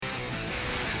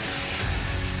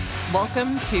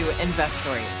Welcome to Invest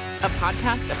Stories, a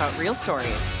podcast about real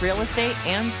stories, real estate,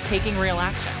 and taking real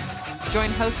action.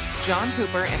 Join hosts John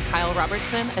Cooper and Kyle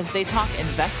Robertson as they talk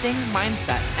investing,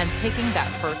 mindset, and taking that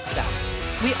first step.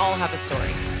 We all have a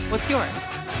story. What's yours?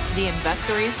 The Invest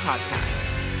Stories podcast.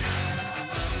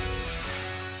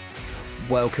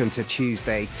 Welcome to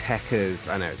Tuesday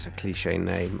Tekkers. I know it's a cliche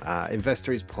name. Invest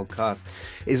Stories podcast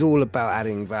is all about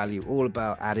adding value, all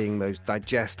about adding those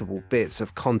digestible bits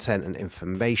of content and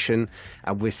information.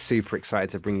 And we're super excited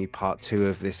to bring you part 2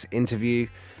 of this interview.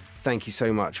 Thank you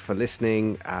so much for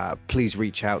listening. Please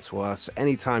reach out to us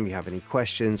anytime you have any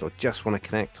questions or just want to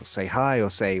connect or say hi or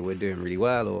say we're doing really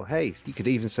well, or hey, you could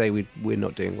even say we're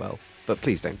not doing well, but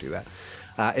please don't do that.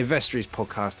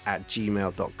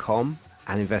 investoriespodcast@gmail.com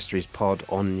and investorspod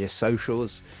on your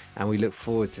socials, and we look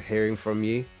forward to hearing from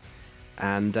you.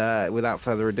 And without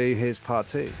further ado, here's part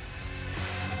 2.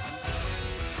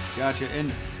 Gotcha.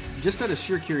 And just out of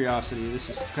sheer curiosity, this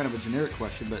is kind of a generic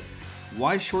question, but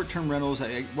why short-term rentals?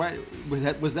 Why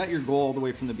was that your goal all the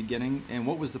way from the beginning? And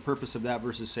what was the purpose of that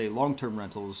versus, say, long-term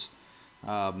rentals?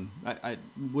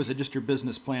 Was it just your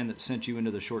business plan that sent you into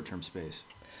the short-term space?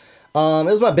 It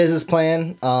was my business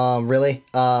plan, really.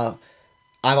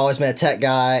 I've always been a tech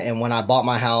guy, and when I bought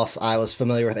my house, I was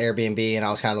familiar with Airbnb, and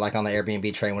I was kind of like on the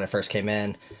Airbnb train when it first came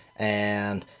in.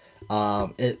 And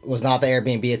it was not the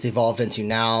Airbnb it's evolved into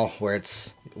now, where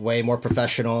it's way more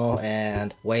professional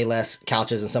and way less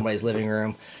couches in somebody's living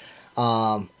room.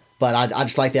 But I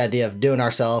just like the idea of doing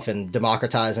ourselves and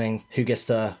democratizing who gets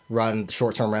to run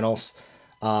short-term rentals.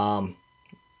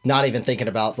 Not even thinking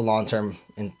about the long-term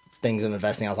and things of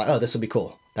investing. I was like, oh, this would be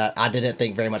cool. That I didn't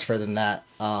think very much further than that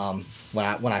when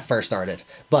I first started.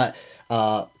 But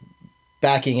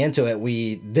backing into it,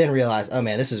 we then realized, oh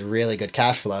man, this is really good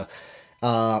cash flow.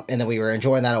 And then we were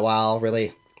enjoying that a while,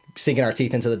 really sinking our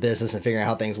teeth into the business and figuring out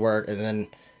how things work. And then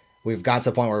we've got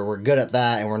to the point where we're good at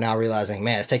that, and we're now realizing,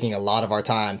 man, it's taking a lot of our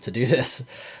time to do this.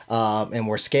 And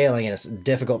we're scaling, and it's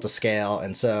difficult to scale.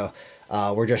 And so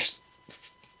we're just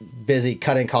busy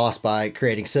cutting costs by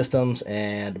creating systems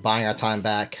and buying our time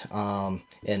back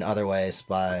in other ways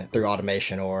through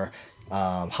automation or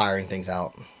hiring things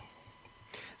out.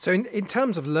 So in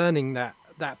terms of learning that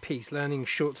piece, learning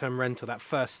short-term rental, that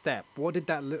first step, what did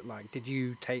that look like? Did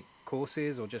you take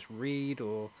courses or just read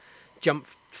or jump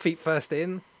feet first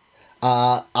in?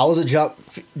 I was a jump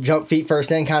feet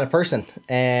first in kind of person,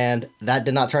 and that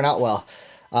did not turn out well.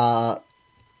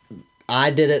 I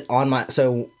did it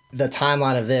so the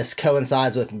timeline of this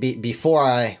coincides with before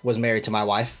I was married to my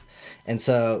wife. And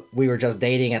so we were just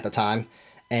dating at the time,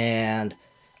 and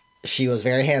she was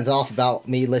very hands-off about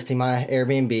me listing my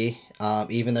Airbnb,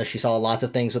 even though she saw lots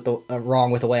of things wrong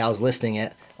with the way I was listing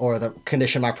it or the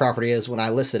condition my property is when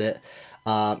I listed it.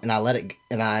 And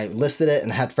I listed it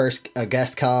and had first a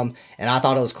guest come, and I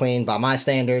thought it was clean by my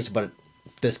standards, but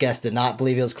this guest did not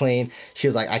believe it was clean. She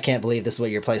was like, I can't believe this is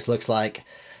what your place looks like.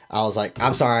 I was like,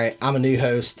 I'm sorry, I'm a new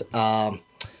host.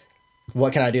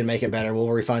 What can I do to make it better? We'll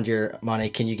refund your money.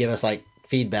 Can you give us like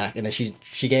feedback? And then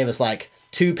she gave us like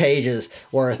 2 pages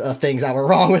worth of things that were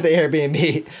wrong with the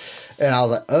Airbnb. And I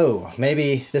was like, oh,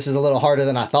 maybe this is a little harder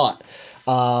than I thought.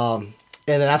 And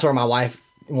then that's where my wife,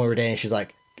 when we were dating, she's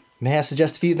like, may I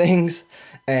suggest a few things?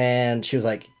 And she was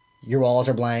like, your walls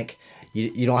are blank.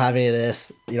 You don't have any of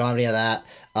this. You don't have any of that.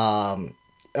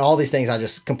 All these things I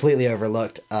just completely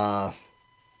overlooked.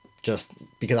 Just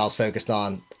because I was focused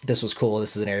on this was cool.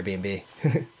 This is an Airbnb.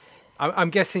 I'm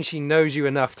guessing she knows you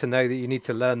enough to know that you need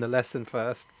to learn the lesson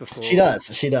first before. She does.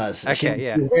 Okay,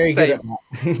 yeah. She's very good at that.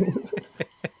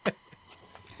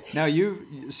 Now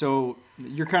so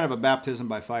you're kind of a baptism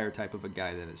by fire type of a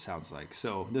guy that it sounds like.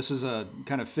 So this is a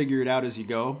kind of figure it out as you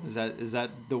go. Is that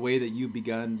the way that you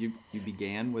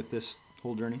began with this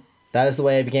whole journey? That is the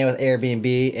way I began with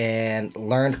Airbnb, and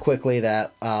learned quickly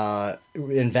that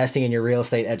investing in your real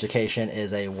estate education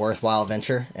is a worthwhile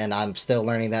venture, and I'm still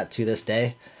learning that to this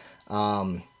day.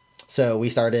 So we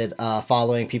started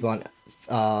following people on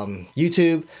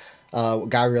YouTube. A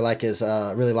guy we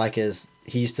really like is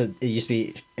it used to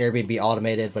be Airbnb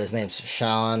automated, but his name's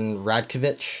Sean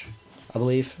Radkovich, I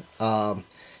believe.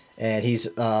 And he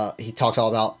talks all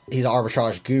about, he's an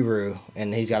arbitrage guru,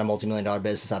 and he's got a multi-million-dollar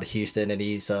business out of Houston, and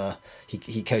he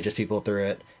coaches people through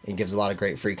it and gives a lot of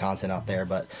great free content out there.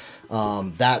 But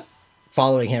that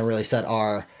following him really set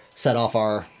off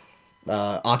our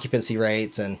occupancy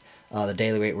rates and the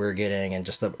daily rate we were getting, and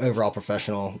just the overall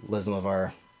professionalism of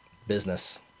our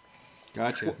business.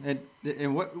 Gotcha.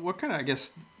 And what kind of, I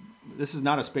guess, this is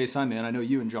not a space I'm in. I know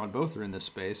you and John both are in this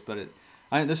space, but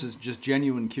this is just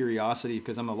genuine curiosity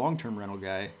because I'm a long-term rental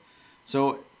guy.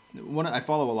 So I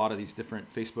follow a lot of these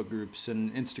different Facebook groups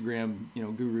and Instagram,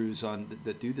 gurus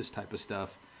that do this type of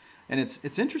stuff. And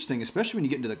it's interesting, especially when you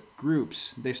get into the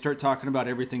groups, they start talking about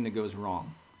everything that goes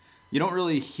wrong. You don't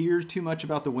really hear too much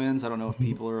about the wins. I don't know if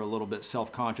people are a little bit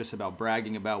self-conscious about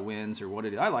bragging about wins or what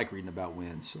it is. I like reading about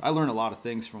wins. I learn a lot of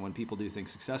things from when people do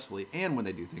things successfully and when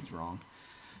they do things wrong.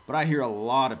 But I hear a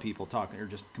lot of people talking or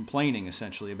just complaining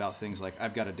essentially about things like,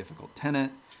 I've got a difficult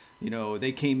tenant.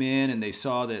 They came in and they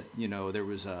saw that, there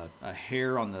was a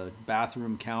hair on the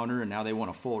bathroom counter and now they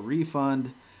want a full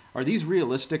refund. Are these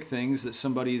realistic things that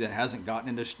somebody that hasn't gotten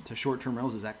into short-term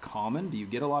rentals, is that common? Do you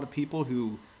get a lot of people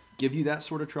who give you that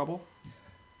sort of trouble?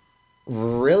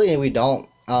 Really, we don't.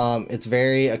 It's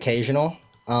very occasional.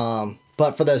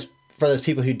 But for those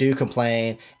people who do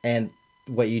complain and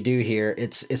what you do here,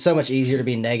 it's so much easier to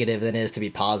be negative than it is to be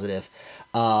positive.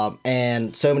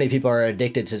 And so many people are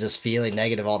addicted to just feeling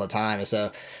negative all the time. And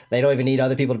so they don't even need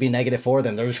other people to be negative for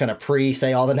them. They're just going to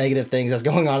say all the negative things that's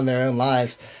going on in their own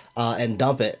lives, and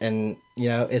dump it. And,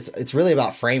 it's really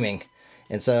about framing.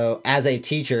 And so as a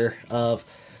teacher of,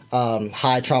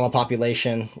 high trauma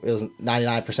population, it was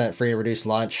 99% free and reduced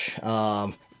lunch,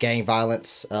 gang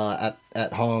violence,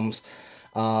 at homes.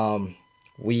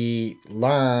 We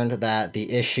learned that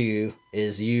the issue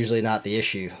is usually not the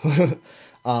issue.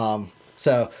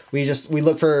 So we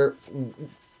look for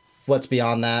what's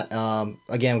beyond that.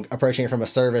 Again, approaching it from a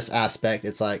service aspect,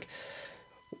 it's like,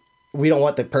 we don't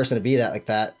want the person to be like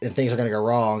that, and things are going to go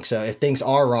wrong. So if things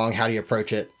are wrong, how do you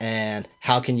approach it, and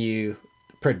how can you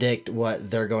predict what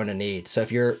they're going to need? So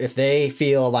if they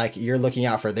feel like you're looking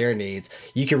out for their needs,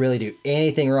 you can really do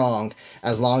anything wrong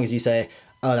as long as you say,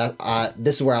 oh,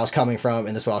 this is where I was coming from,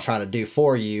 and this is what I was trying to do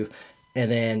for you,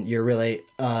 and then you're really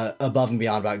above and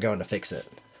beyond about going to fix it.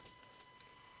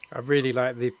 I really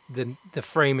like the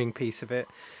framing piece of it.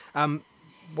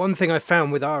 One thing I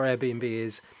found with our Airbnb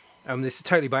is, this is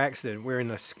totally by accident. We're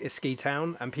in a ski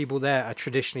town, and people there are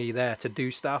traditionally there to do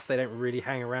stuff. They don't really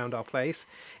hang around our place.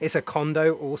 It's a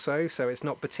condo also, so it's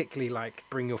not particularly like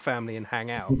bring your family and hang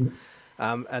out.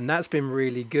 And that's been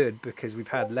really good because we've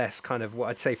had less kind of what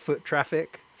I'd say foot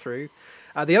traffic through.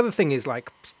 The other thing is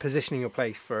like positioning your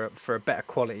place for a better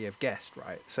quality of guest,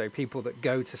 right? So people that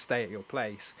go to stay at your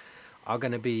place are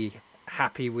going to be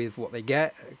happy with what they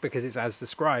get because it's as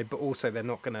described, but also they're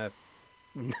not going to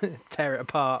tear it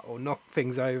apart or knock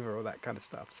things over or that kind of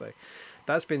stuff. So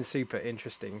that's been super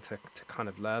interesting to kind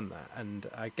of learn that. And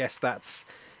I guess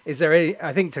is there any,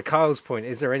 I think to Kyle's point,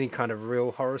 is there any kind of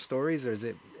real horror stories, or has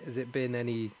it been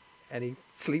any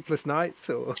sleepless nights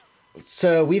or?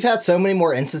 So we've had so many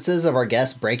more instances of our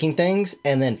guests breaking things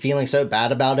and then feeling so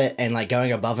bad about it and like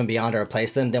going above and beyond to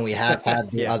replace them than we have had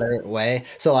the other way.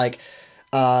 So like,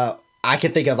 I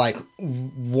can think of like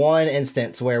one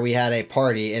instance where we had a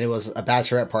party and it was a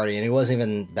bachelorette party and it wasn't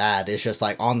even bad. It's just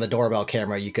like on the doorbell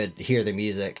camera, you could hear the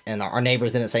music and our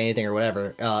neighbors didn't say anything or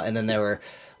whatever. And then there were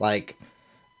like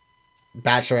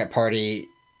bachelorette party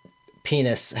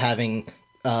penis having,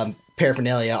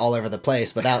 paraphernalia all over the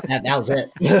place, but that was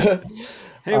it.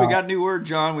 Hey, we got a new word,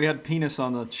 John. We had penis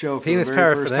on the show for penis the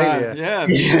very first time. Yeah,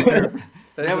 penis paraphernalia.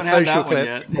 They haven't had that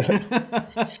clip.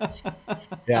 one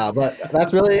yet. Yeah, but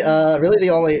that's really the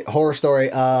only horror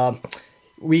story.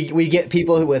 We get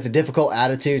people with difficult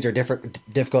attitudes or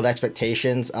difficult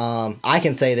expectations. I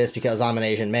can say this because I'm an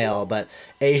Asian male, but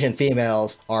Asian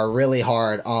females are really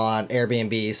hard on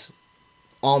Airbnbs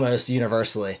almost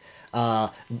universally.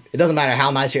 It doesn't matter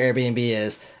how nice your Airbnb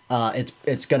is.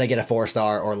 It's gonna get a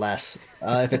 4-star or less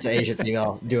if it's an Asian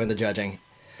female doing the judging.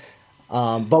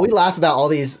 But we laugh about all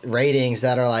these ratings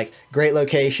that are like great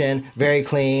location, very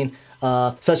clean,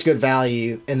 such good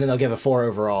value, and then they'll give a 4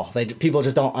 overall. People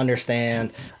just don't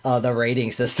understand the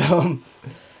rating system.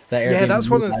 Yeah, that's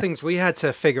one of the things we had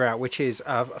to figure out, which is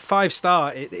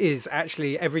 5-star. It is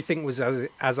actually everything was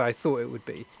as I thought it would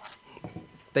be.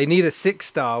 They need a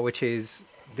 6-star, which is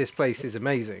this place is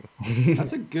amazing.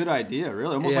 That's a good idea,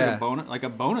 really. Almost like a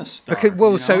bonus star. Okay,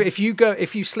 well, so if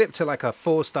you slip to like a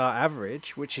 4-star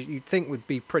average, which you'd think would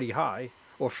be pretty high,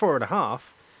 or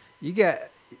 4.5, you get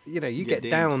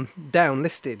down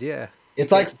listed. Yeah,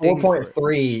 it's like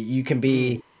 4.3. You can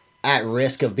be at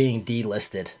risk of being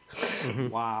delisted. Mm-hmm.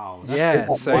 Wow.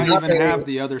 So why even have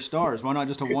the other stars? Why not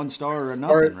just a 1-star or a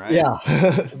nothing, right? Yeah.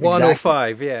 1 or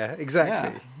 5. Yeah,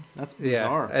 exactly. Yeah. That's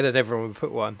bizarre. Yeah, and then everyone would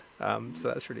put 1. So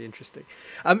that's really interesting.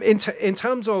 In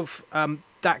terms of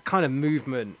that kind of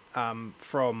movement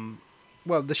from,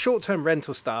 well, the short-term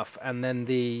rental stuff and then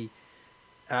the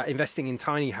investing in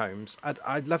tiny homes,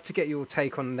 I'd love to get your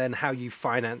take on then how you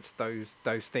finance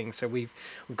those things. So we've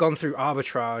gone through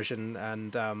arbitrage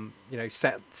and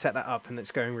set that up, and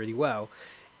it's going really well.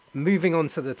 moving on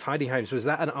to the tiny homes, was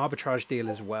that an arbitrage deal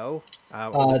as well? Or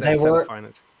was They that seller were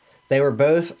finance? they were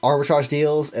both arbitrage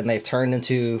deals, and they've turned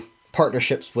into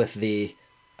partnerships with the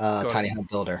Got tiny it. home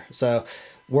builder. So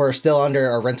we're still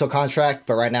under a rental contract,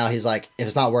 but right now he's like, if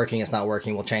it's not working, it's not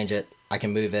working. We'll change it. I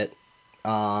can move it.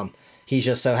 He's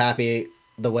just so happy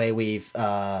the way we've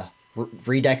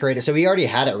redecorated. So we already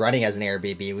had it running as an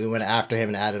Airbnb. We went after him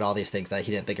and added all these things that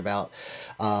he didn't think about,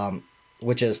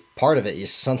 which is part of it.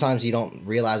 Sometimes you don't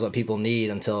realize what people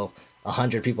need until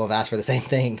 100 people have asked for the same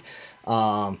thing.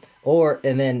 And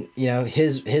then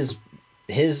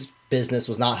his business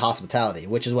was not hospitality,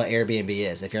 which is what Airbnb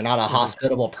is. If you're not a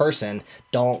hospitable person,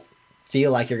 don't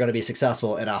feel like you're going to be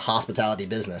successful in a hospitality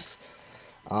business.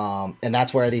 And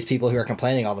that's where these people who are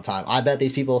complaining all the time, I bet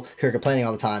these people who are complaining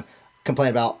all the time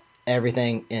complain about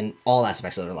everything in all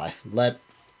aspects of their life,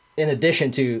 in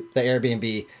addition to the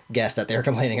Airbnb guest that they're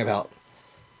complaining about.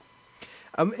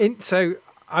 So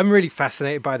I'm really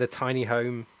fascinated by the tiny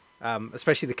home,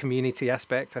 especially the community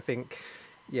aspect. I think,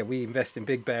 we invest in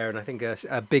Big Bear, and I think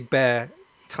a Big Bear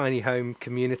tiny home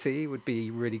community would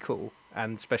be really cool,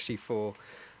 and especially for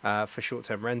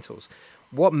short-term rentals.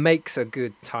 What makes a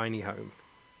good tiny home?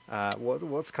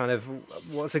 What's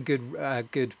a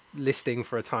good listing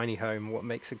for a tiny home? What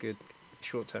makes a good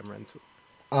short-term rental?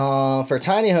 For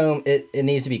tiny home, it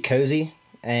needs to be cozy,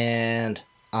 and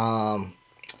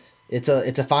it's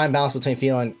a fine balance between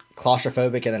feeling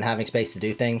claustrophobic and then having space to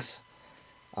do things.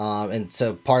 And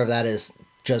so part of that is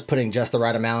just putting just the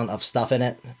right amount of stuff in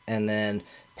it, and then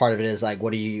part of it is like,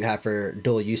 what do you have for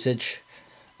dual usage,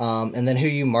 and then who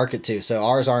you market to. So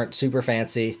ours aren't super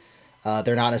fancy.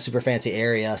 They're not in a super fancy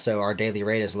area, so our daily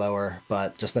rate is lower,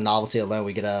 but just the novelty alone,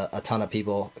 we get a ton of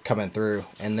people coming through.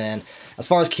 And then as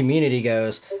far as community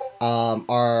goes,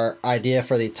 our idea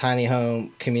for the tiny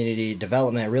home community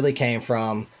development really came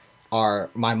from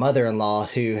my mother-in-law,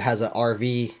 who has an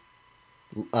RV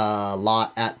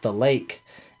lot at the lake,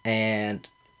 and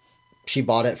she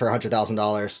bought it for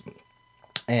 $100,000,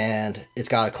 and it's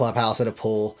got a clubhouse and a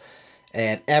pool,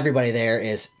 and everybody there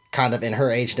is kind of in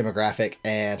her age demographic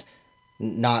and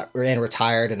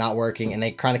retired and not working, and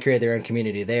they kind of created their own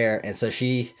community there. And so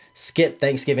she skipped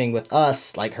Thanksgiving with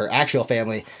us, like her actual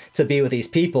family, to be with these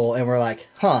people, and we're like,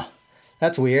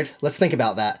 that's weird, let's think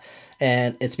about that.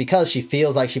 And it's because she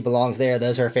feels like she belongs there.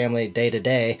 Those are her family day to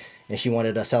day, and she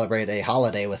wanted to celebrate a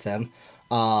holiday with them.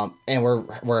 And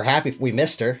we're happy. We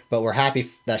missed her, but we're happy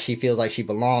that she feels like she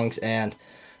belongs. And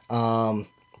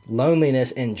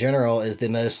loneliness in general is the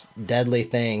most deadly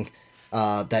thing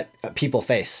that people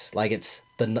face. Like, it's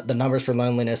the numbers for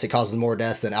loneliness. It causes more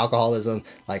deaths than alcoholism,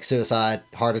 like suicide,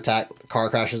 heart attack, car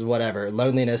crashes, whatever.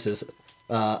 Loneliness is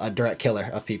a direct killer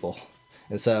of people.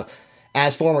 And so,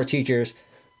 as former teachers,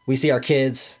 we see our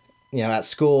kids, at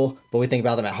school, but we think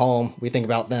about them at home. We think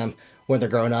about them when they're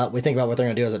grown up. We think about what they're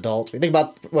going to do as adults. We think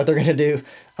about what they're going to do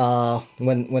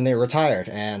when they're retired.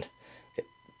 And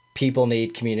people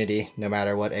need community no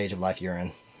matter what age of life you're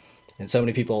in. And so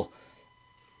many people,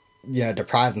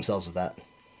 deprive themselves of that.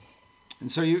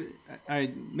 And so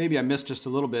I missed just a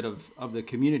little bit of the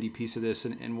community piece of this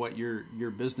and what your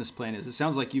business plan is. It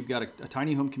sounds like you've got a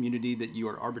tiny home community that you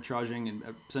are arbitraging and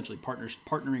essentially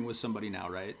partnering with somebody now,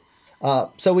 right?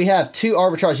 So we have 2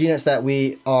 arbitrage units that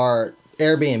we are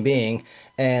Airbnb-ing,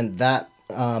 and that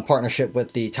partnership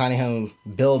with the tiny home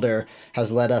builder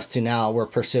has led us to now we're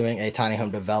pursuing a tiny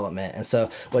home development. And so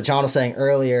what John was saying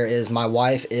earlier is my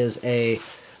wife is a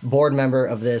board member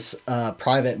of this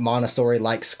private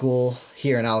Montessori-like school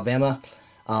here in Alabama.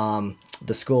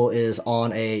 The school is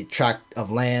on a tract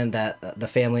of land that the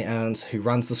family owns who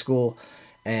runs the school.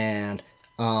 And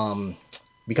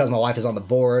because my wife is on the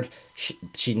board,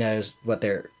 she knows what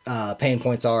their pain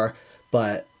points are.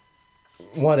 But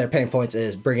one of their pain points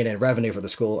is bringing in revenue for the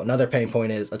school. Another pain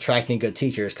point is attracting good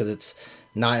teachers, because it's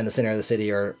not in the center of the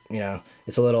city, or,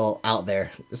 it's a little out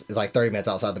there. It's like 30 minutes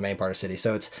outside the main part of the city.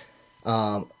 So it's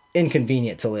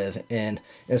inconvenient to live in.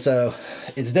 And so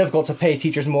it's difficult to pay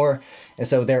teachers more. And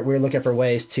so we're looking for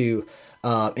ways to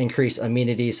increase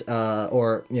amenities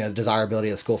or desirability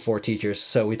of the school for teachers.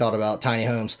 So we thought about tiny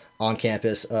homes on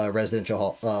campus,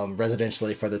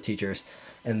 residentially for the teachers,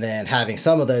 and then having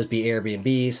some of those be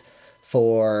Airbnbs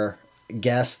for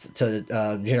guests to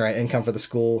generate income for the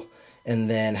school, and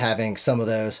then having some of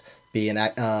those be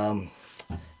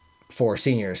for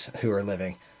seniors who are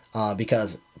living,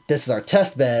 because this is our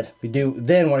test bed. We do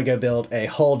then want to go build a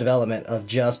whole development of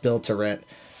just build to rent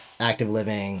active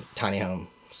living tiny homes.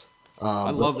 I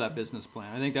love that business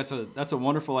plan. I think that's a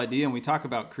wonderful idea, and we talk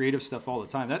about creative stuff all the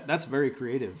time. That's very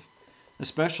creative.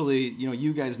 especially,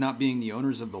 you guys not being the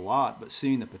owners of the lot, but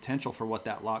seeing the potential for what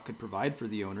that lot could provide for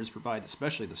the owners, provide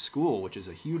especially the school, which is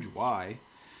a huge why,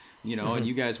 and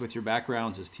you guys with your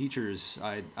backgrounds as teachers,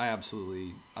 I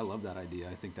love that idea.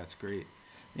 I think that's great.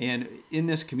 And in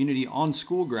this community on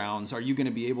school grounds, are you going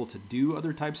to be able to do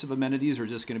other types of amenities, or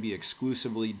is this going to be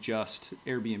exclusively just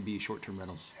Airbnb short-term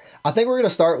rentals? I think we're going to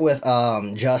start with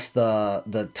just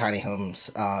the tiny homes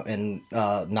and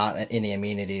not any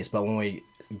amenities. But when we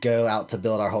go out to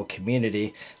build our whole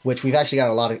community, which we've actually got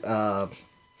a lot of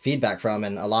feedback from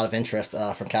and a lot of interest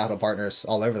from capital partners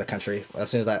all over the country. As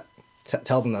soon as I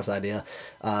tell them this idea,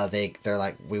 they're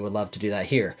like, we would love to do that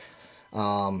here.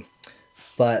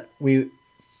 But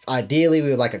ideally, we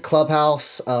would like a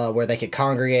clubhouse where they could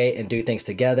congregate and do things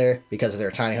together. Because of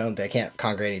their tiny home, they can't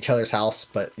congregate at each other's house,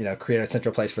 but create a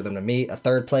central place for them to meet. A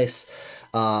third place,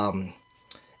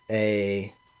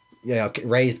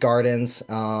 raised gardens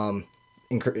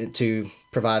to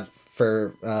provide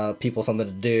for people something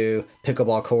to do,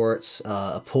 pickleball courts,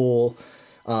 a pool,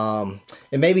 and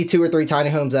maybe 2 or 3 tiny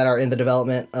homes that are in the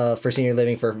development for senior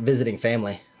living for visiting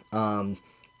family.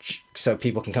 So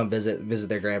people can come visit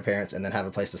their grandparents and then have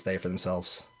a place to stay for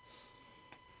themselves.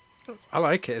 I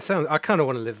like it. I kind of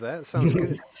want to live there. It sounds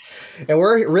good. And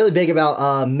we're really big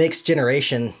about mixed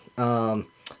generation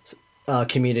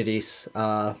communities.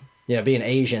 Being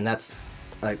Asian, that's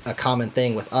a common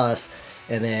thing with us.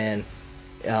 And then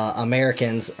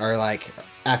Americans are like,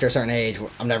 after a certain age,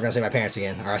 I'm never going to see my parents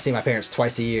again. Or I see my parents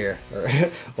twice a year.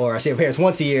 Or I see my parents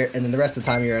once a year, and then the rest of the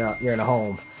time you're in a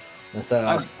home. And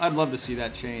so I'd love to see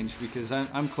that change, because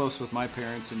I'm close with my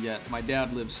parents, and yet my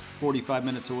dad lives 45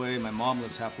 minutes away, my mom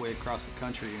lives halfway across the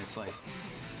country, and it's like,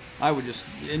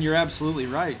 and you're absolutely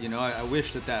right, I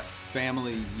wish that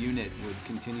family unit would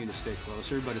continue to stay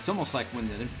closer, but it's almost like when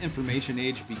the information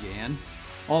age began,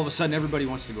 all of a sudden everybody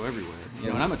wants to go everywhere,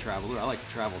 and I'm a traveler, I like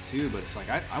to travel too, but it's like,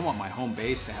 I want my home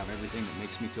base to have everything that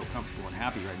makes me feel comfortable and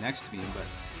happy right next to me, but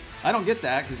I don't get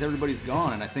that because everybody's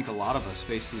gone, and I think a lot of us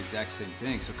face the exact same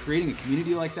thing. So creating a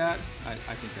community like that, I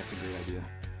think that's a great idea.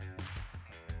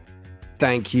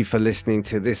 Thank you for listening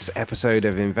to this episode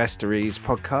of Investories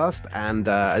podcast. And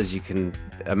as you can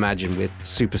imagine, we're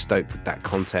super stoked with that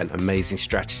content, amazing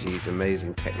strategies,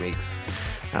 amazing techniques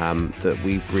that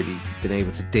we've really been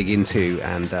able to dig into.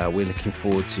 And we're looking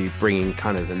forward to bringing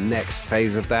kind of the next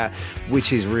phase of that,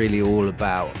 which is really all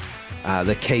about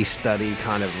the case study,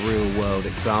 kind of real world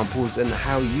examples, and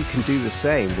how you can do the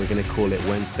same. We're going to call it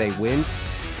Wednesday Wins,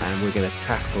 and we're going to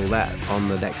tackle that on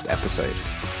the next episode.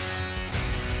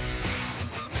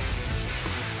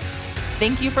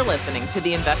 Thank you for listening to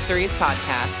the Investories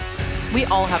podcast. We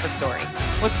all have a story.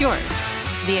 What's yours?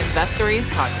 The Investories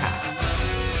podcast.